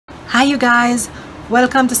Hi you guys,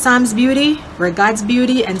 welcome to Sam's Beauty, where God's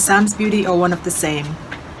beauty and Sam's beauty are one of the same.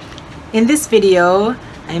 In this video,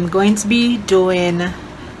 I'm going to be doing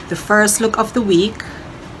the first look of the week,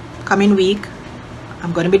 coming week.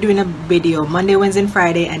 I'm going to be doing a video Monday, Wednesday, and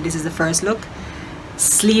Friday, and this is the first look.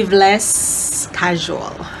 Sleeveless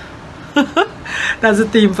Casual. That's the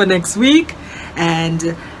theme for next week,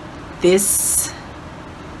 and this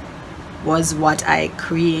was what I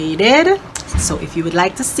created. So if you would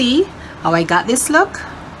like to see how I got this look,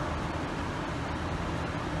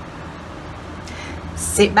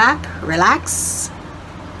 sit back, relax,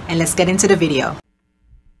 and let's get into the video.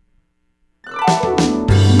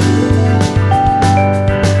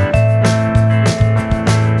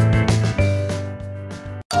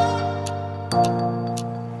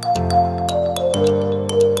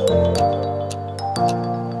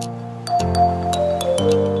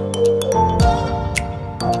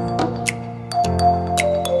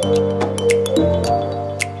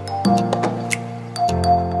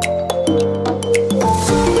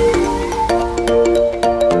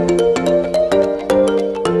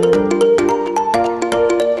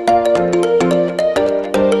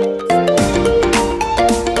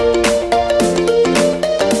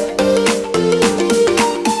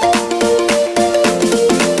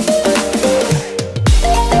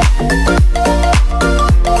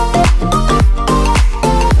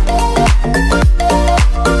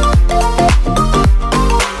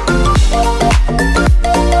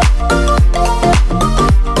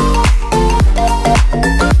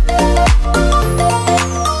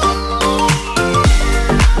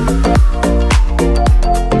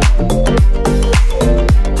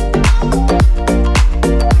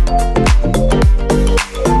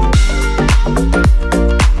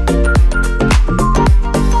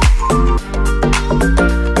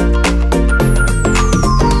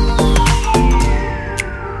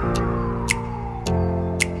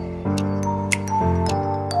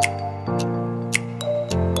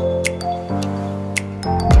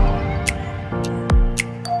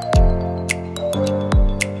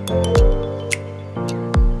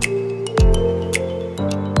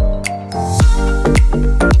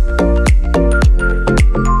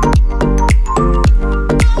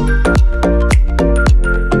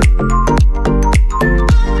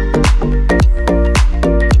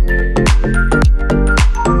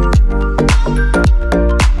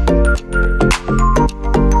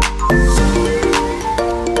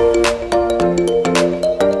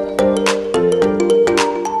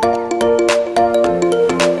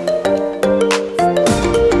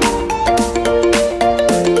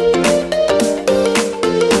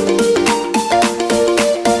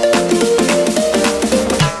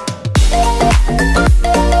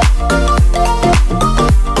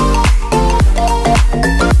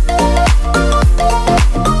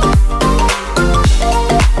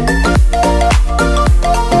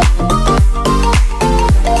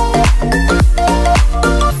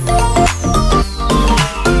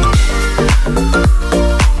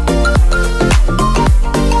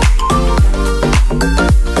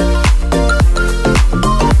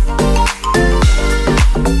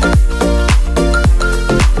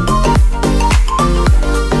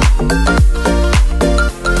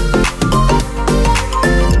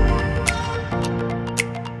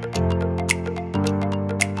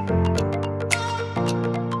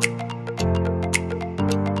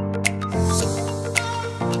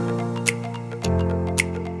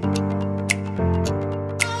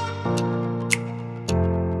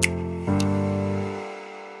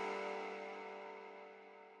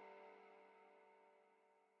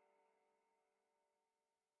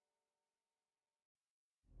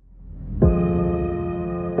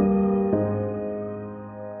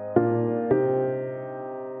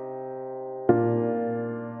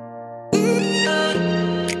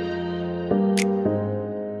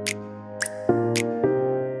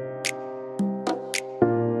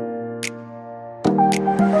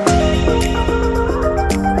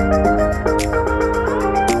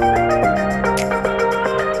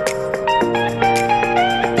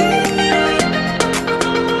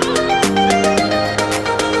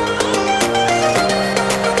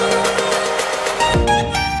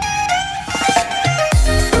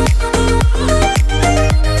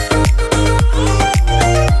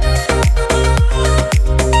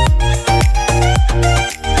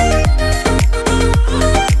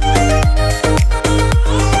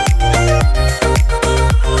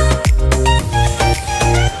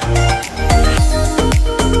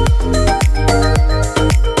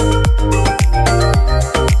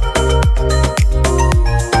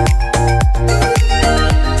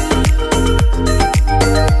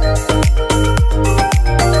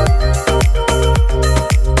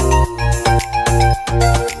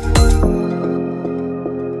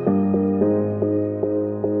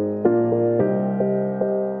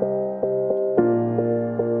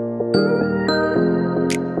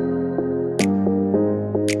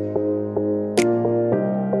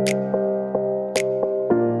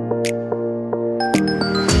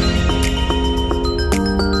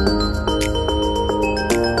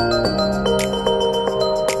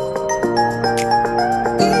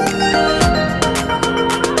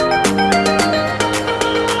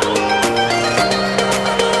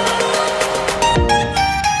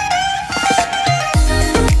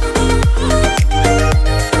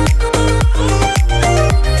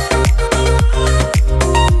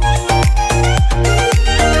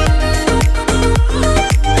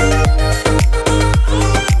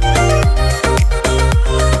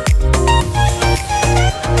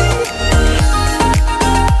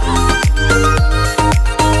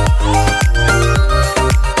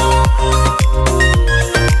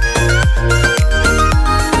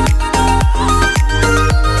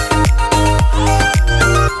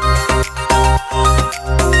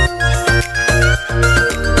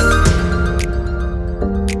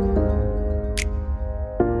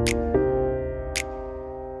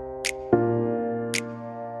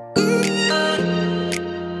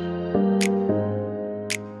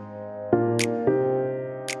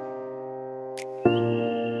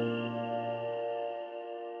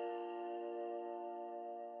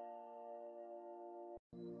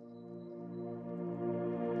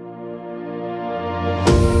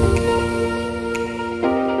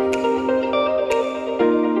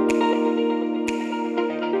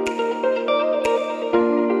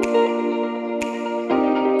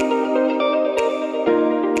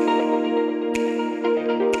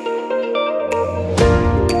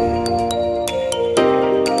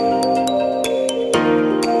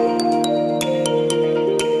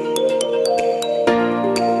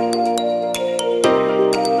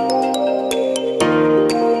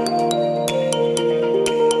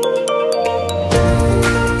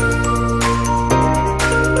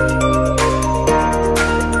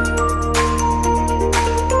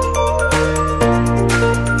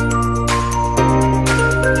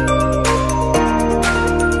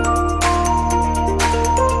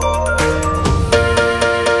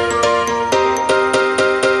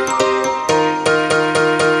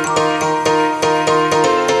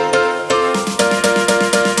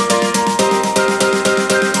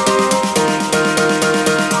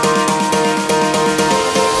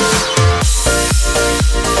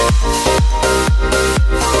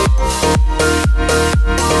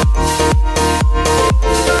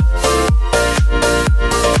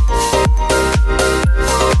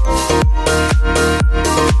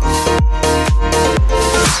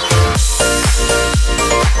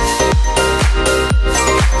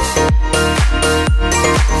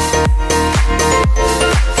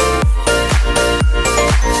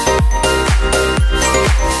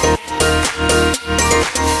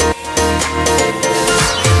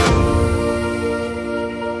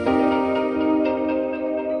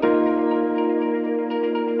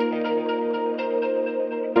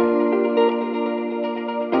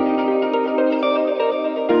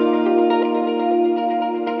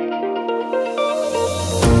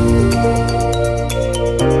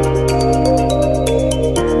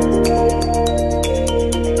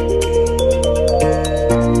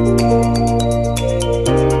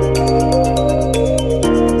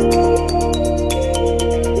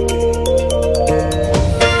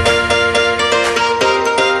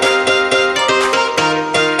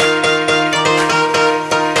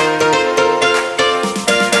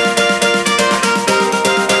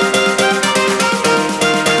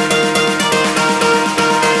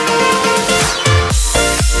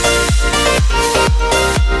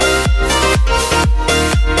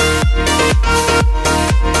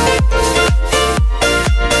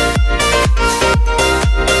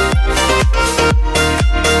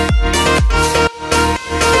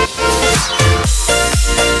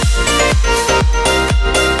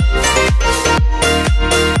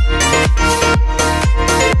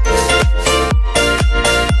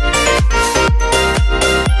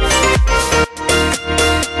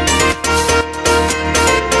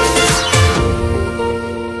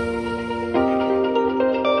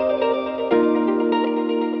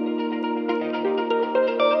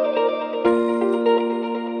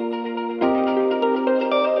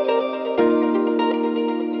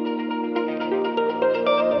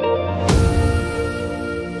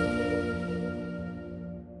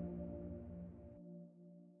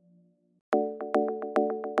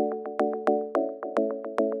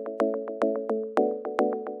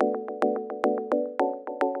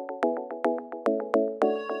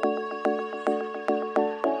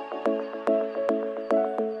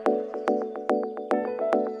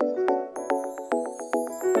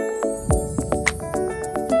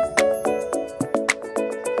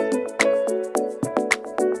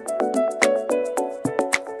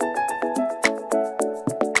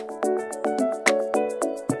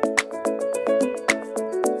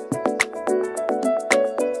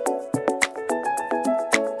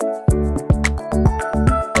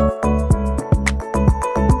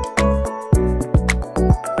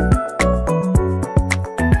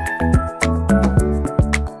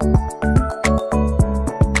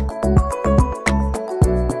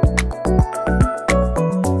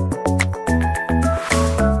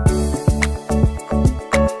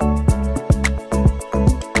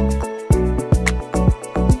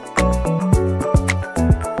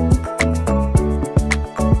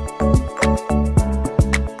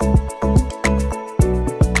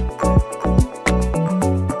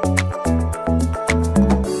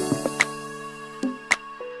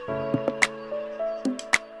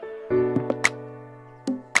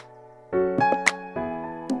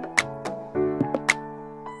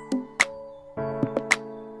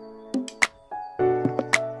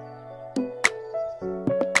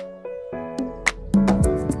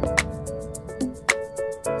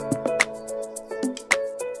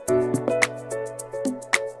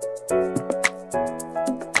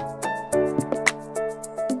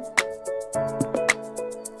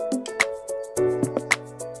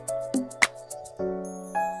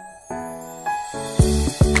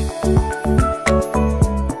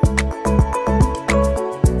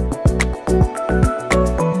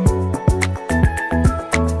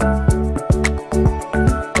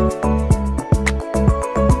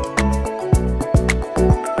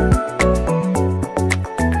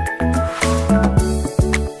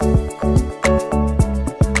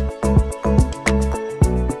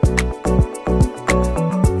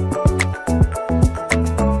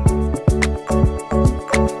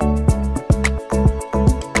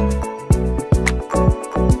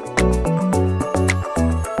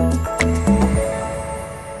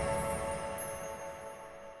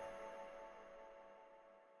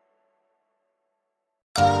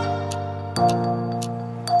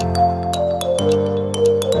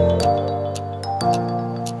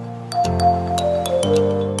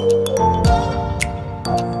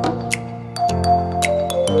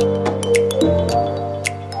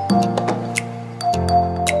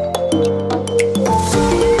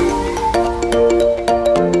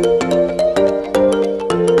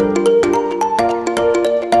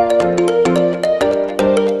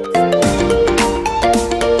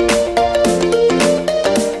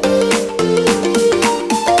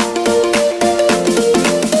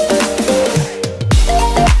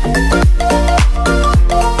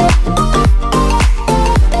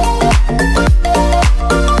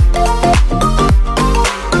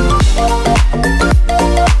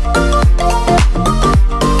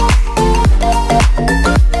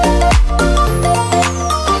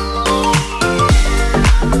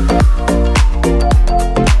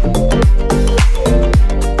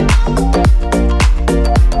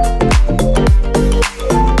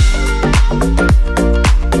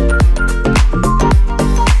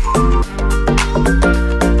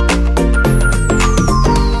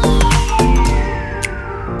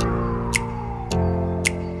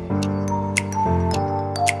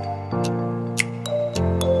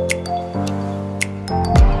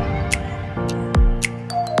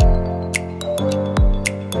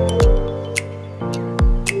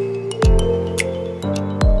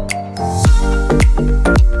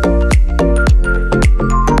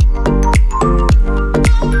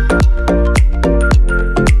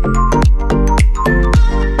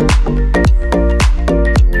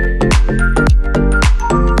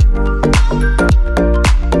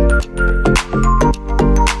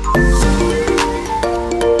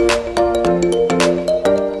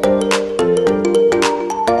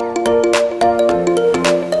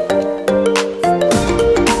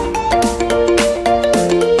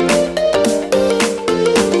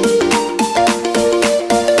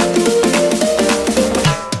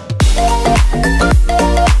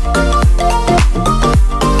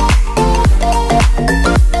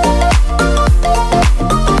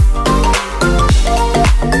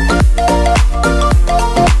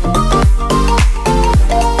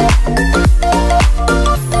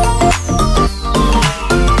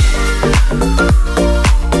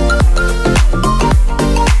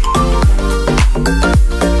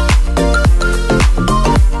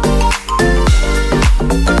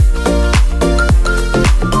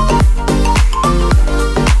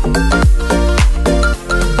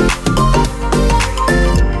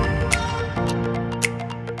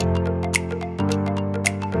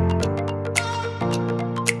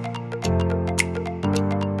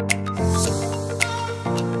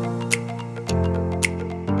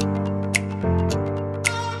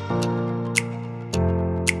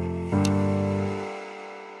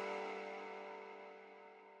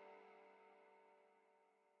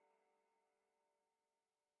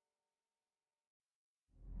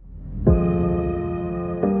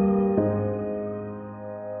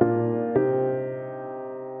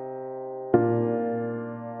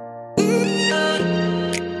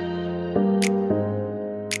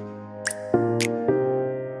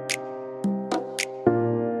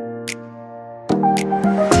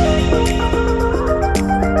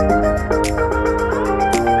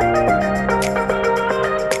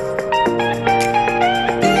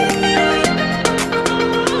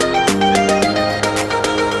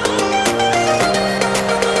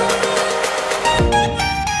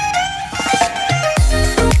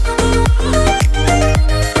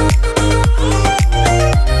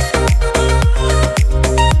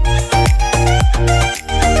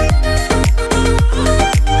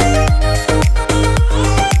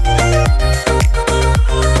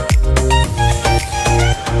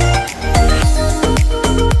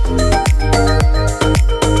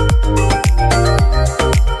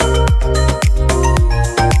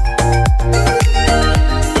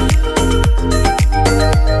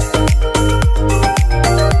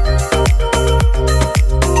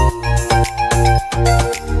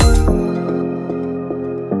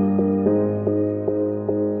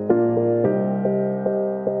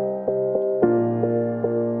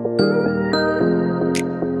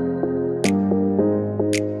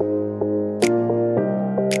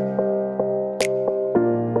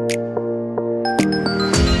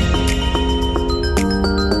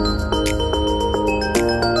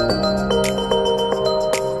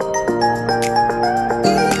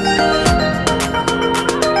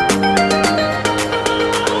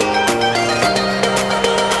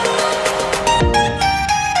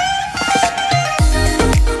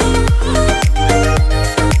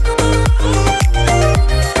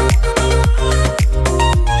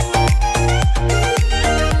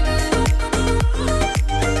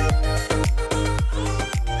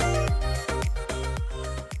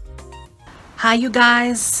 Hi you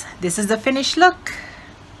guys, this is the finished look.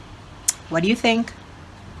 What do you think?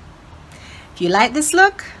 If you like this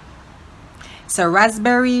look, it's a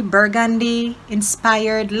raspberry burgundy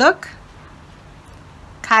inspired look.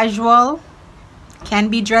 Casual, can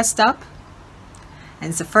be dressed up,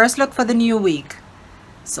 and it's the first look for the new week.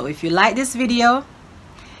 So if you like this video,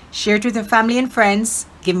 share it with your family and friends,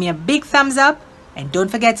 give me a big thumbs up, and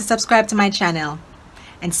don't forget to subscribe to my channel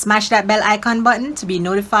and smash that bell icon button to be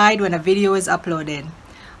notified when a video is uploaded.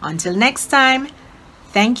 Until next time,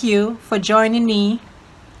 thank you for joining me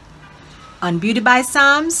on Beauty by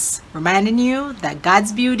Psalms, reminding you that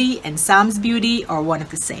God's beauty and Psalms beauty are one of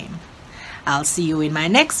the same. I'll see you in my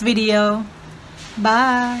next video.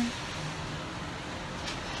 Bye.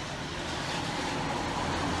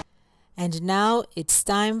 And now it's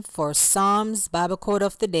time for Psalms Bible Quote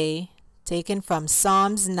of the Day, taken from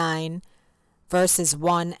Psalms 9, verses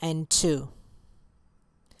 1 and 2.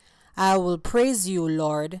 I will praise you,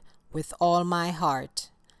 Lord, with all my heart.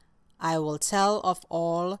 I will tell of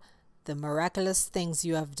all the miraculous things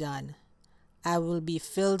you have done. I will be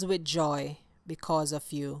filled with joy because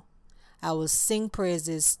of you. I will sing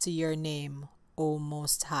praises to your name, O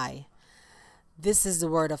Most High. This is the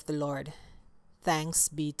word of the Lord. Thanks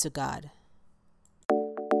be to God.